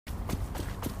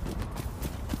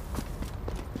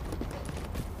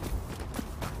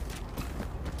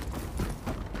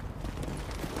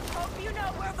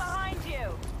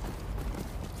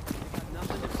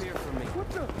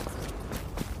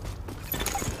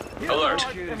Alert.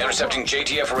 Intercepting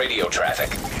JTF radio traffic.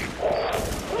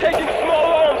 Taking small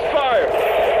arms fire!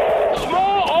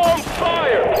 Small arms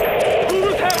fire!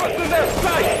 Who's have us in their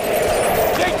sight?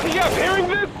 JTF hearing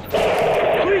this?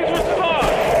 Please respond!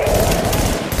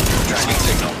 Tracking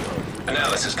signal.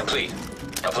 Analysis complete.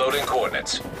 Uploading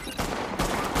coordinates.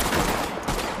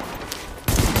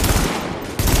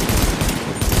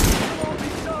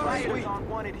 Riders on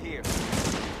wanted here.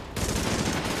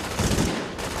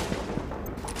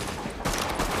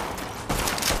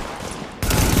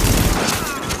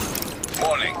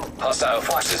 Warning. Hostile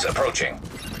forces approaching.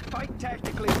 Fight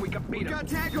tactically if we can beat them. We got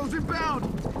tackles inbound!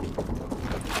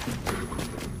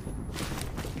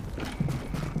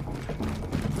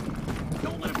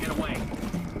 Don't let him get away.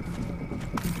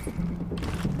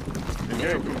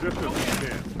 Engage from distance,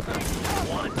 man.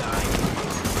 Wanna die?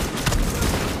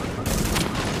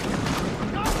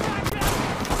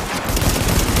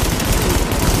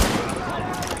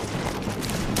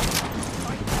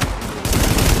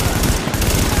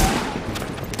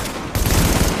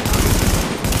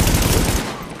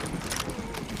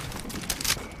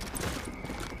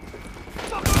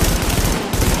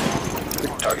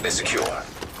 Target is secure.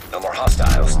 No more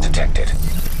hostiles detected.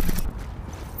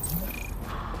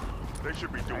 They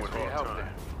should be doing hard time.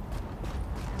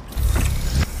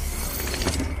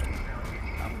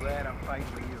 I'm glad I'm fighting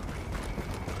for you.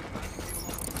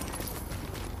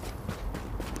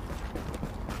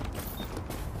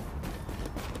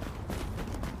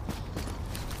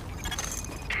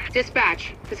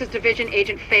 Dispatch, this is Division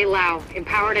Agent Fei Lau,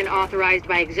 empowered and authorized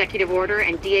by Executive Order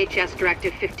and DHS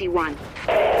Directive 51.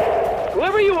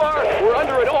 Whoever you are, we're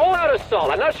under an all-out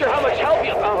assault. I'm not sure how much help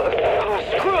you...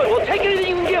 screw it. We'll take anything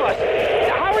you can give us.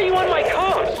 How are you on my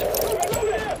comms?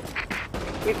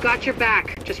 We've got your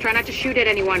back. Just try not to shoot at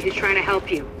anyone who's trying to help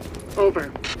you.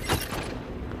 Over.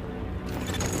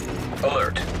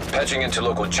 Alert. Patching into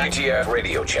local JTF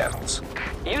radio channels.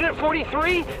 Unit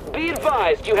 43, be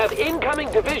advised, you have incoming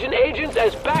division agents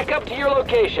as backup to your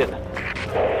location.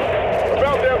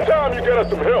 About damn time you get us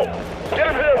some help. Get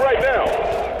him here right now.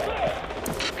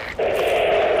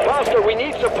 Foster, we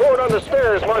need support on the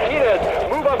stairs. Martinez,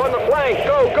 move up on the flank.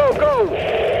 Go, go, go!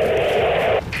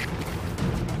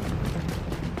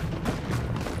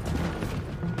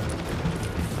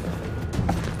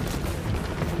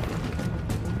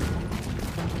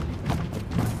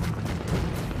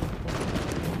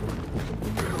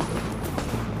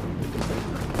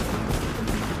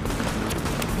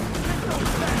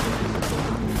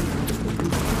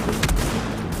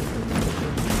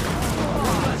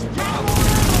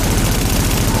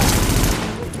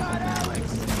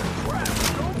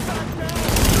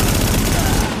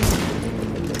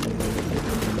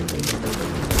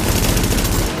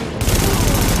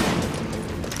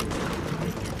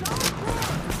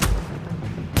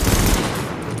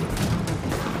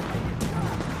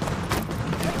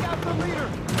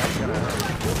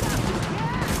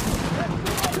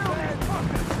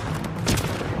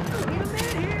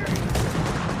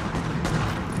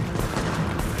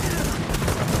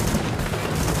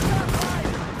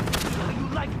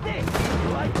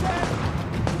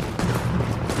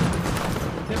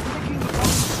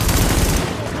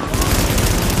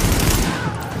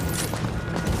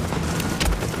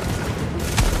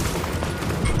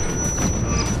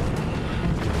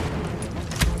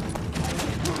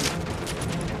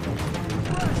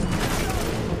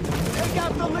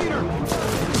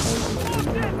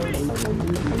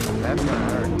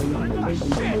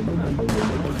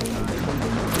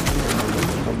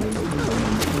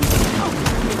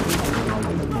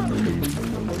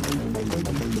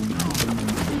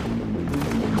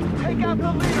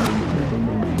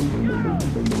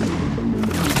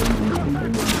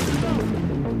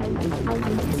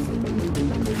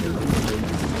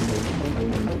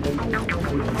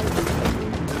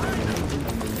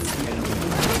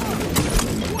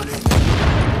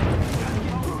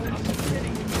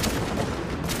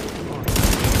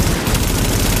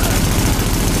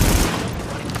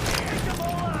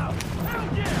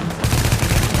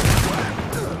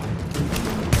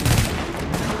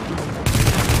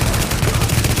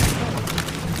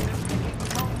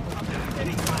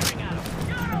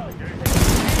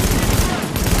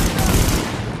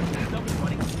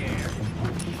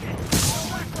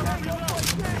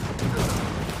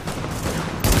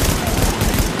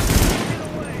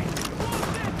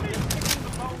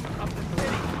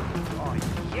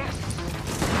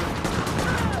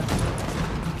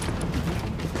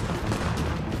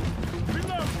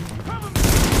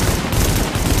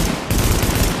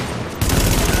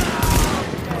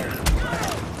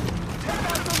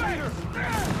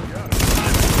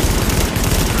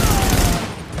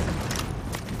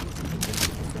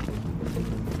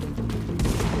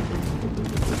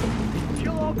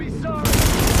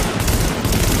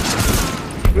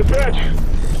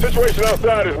 situation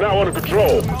outside is now under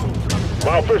control.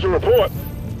 My official report,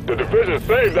 the division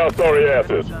saved our sorry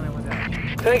asses.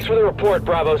 Thanks for the report,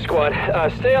 Bravo Squad.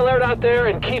 Stay alert out there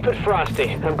and keep it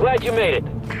frosty. I'm glad you made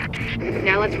it.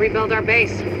 Now let's rebuild our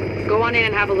base. Go on in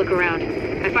and have a look around.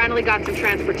 I finally got some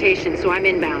transportation, so I'm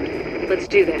inbound. Let's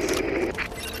do this.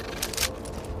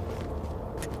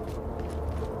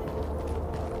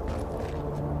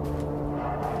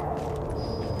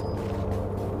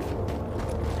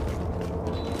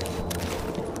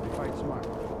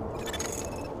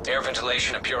 Air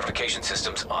ventilation and purification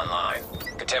systems online.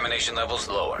 Contamination levels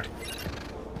lowered.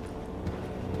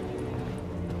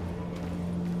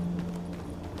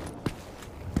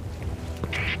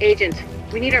 Agent,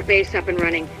 we need our base up and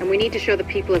running, and we need to show the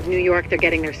people of New York they're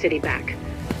getting their city back.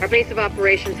 Our base of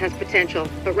operations has potential,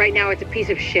 but right now it's a piece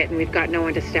of shit and we've got no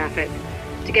one to staff it.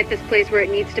 To get this place where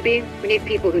it needs to be, we need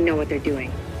people who know what they're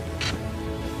doing.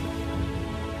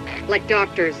 Like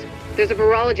doctors. There's a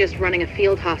virologist running a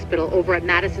field hospital over at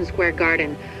Madison Square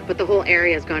Garden, but the whole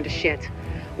area's gone to shit.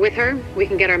 With her, we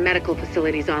can get our medical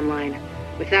facilities online.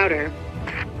 Without her...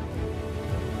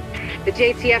 The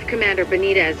JTF commander,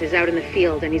 Benitez, is out in the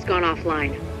field and he's gone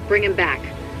offline. Bring him back.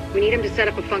 We need him to set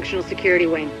up a functional security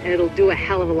wing, and it'll do a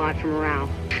hell of a lot for morale.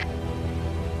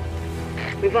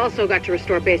 We've also got to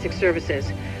restore basic services.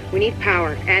 We need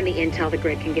power and the intel the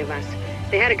grid can give us.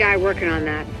 They had a guy working on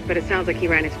that, but it sounds like he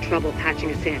ran into trouble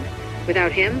patching us in.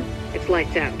 Without him, it's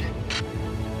lights out.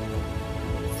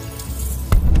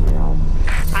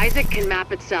 Isaac can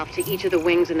map itself to each of the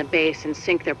wings in the base and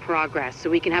sync their progress so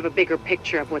we can have a bigger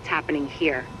picture of what's happening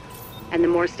here. And the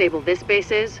more stable this base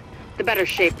is, the better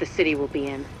shape the city will be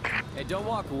in. Hey, don't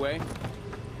walk away.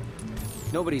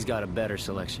 Nobody's got a better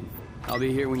selection. I'll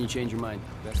be here when you change your mind.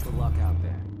 Best of luck out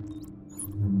there.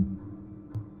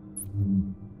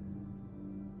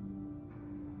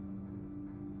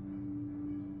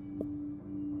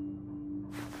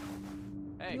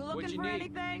 Hey, You what looking you for need?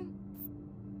 anything?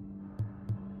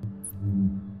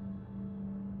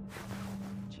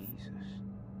 Jesus.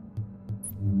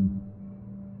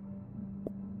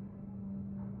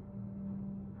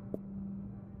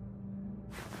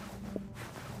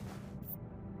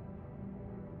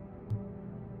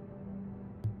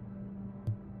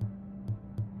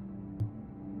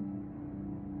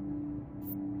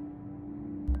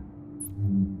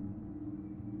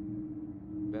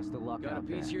 Best of luck Got a out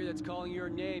piece there. here that's calling your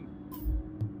name.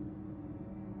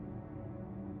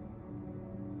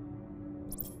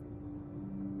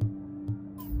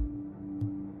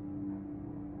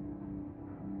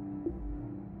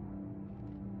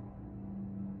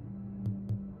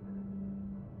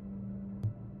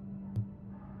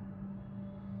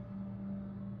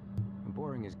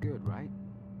 Boring is good, right?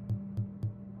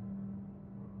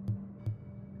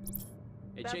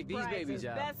 Hey, Best check these prices, babies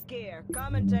out. Best gear.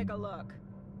 Come and take a look.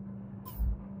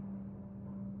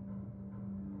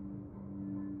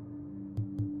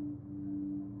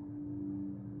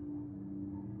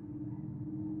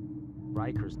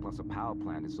 Rikers plus a power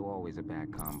plant is always a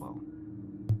bad combo.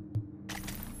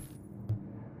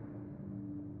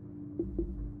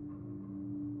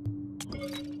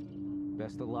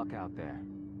 Best of luck out there.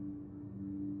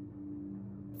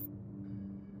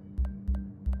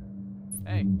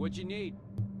 Hey, what you need?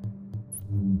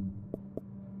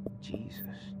 Jesus.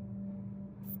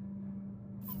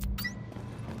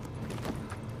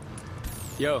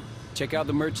 Yo, check out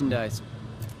the merchandise.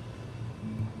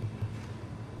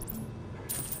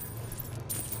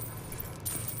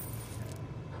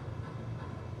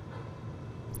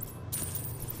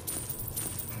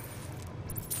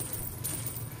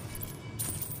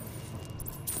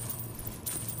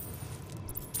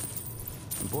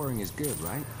 Boring is good,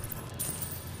 right?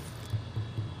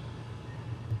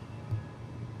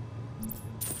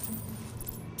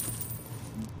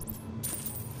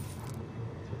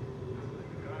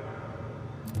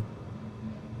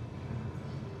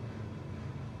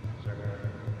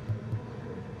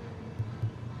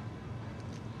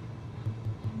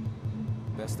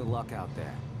 Best of luck out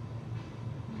there.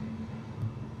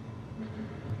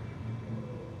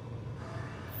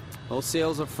 All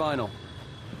sales are final.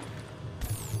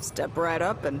 Step right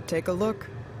up and take a look.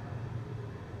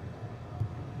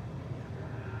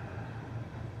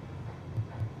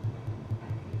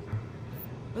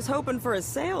 Was hoping for a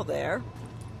sale there.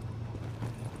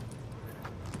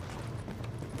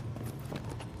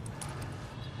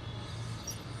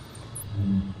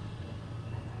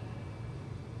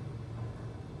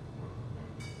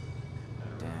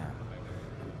 Damn,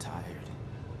 I'm tired.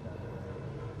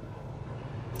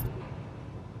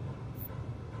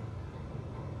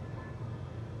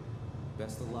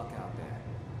 Best of luck out there.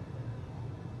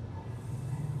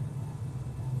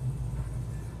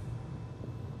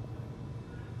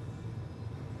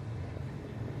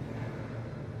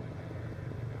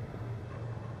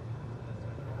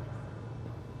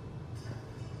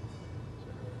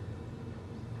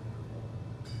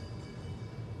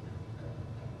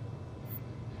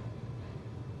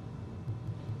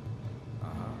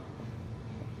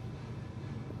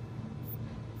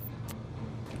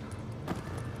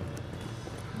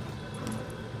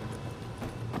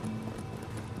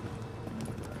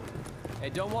 Hey,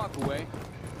 don't walk away.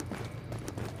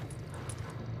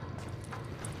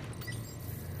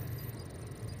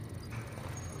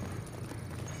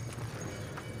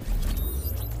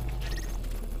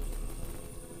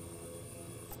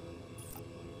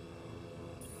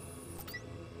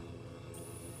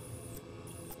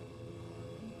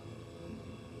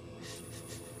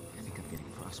 I think I'm getting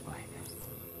frostbite.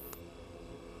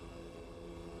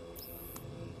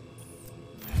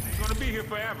 Ain't gonna be here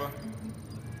forever.